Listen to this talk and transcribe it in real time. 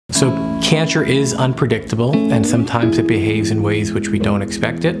So cancer is unpredictable, and sometimes it behaves in ways which we don't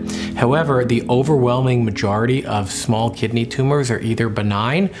expect it. However, the overwhelming majority of small kidney tumors are either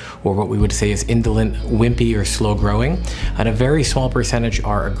benign, or what we would say is indolent, wimpy, or slow growing, and a very small percentage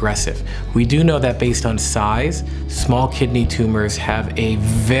are aggressive. We do know that based on size, small kidney tumors have a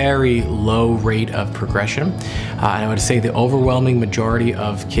very low rate of progression. And I would say the overwhelming majority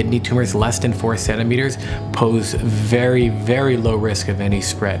of kidney tumors less than 4 centimeters pose very, very low risk of any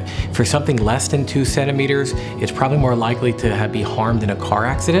spread. For something less than 2 centimeters, it's probably more likely to be harmed in a car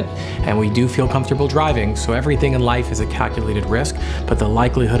accident, and we do feel comfortable driving, so everything in life is a calculated risk, but the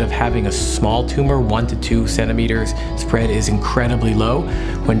likelihood of having a small tumor, 1 to 2 centimeters spread, is incredibly low.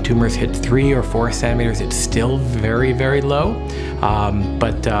 When tumors hit 3 or 4 centimeters, it's still very, very low,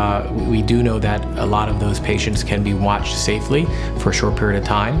 but we do know that a lot of those patients can be watched safely for a short period of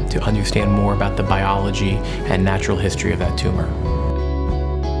time to understand more about the biology and natural history of that tumor.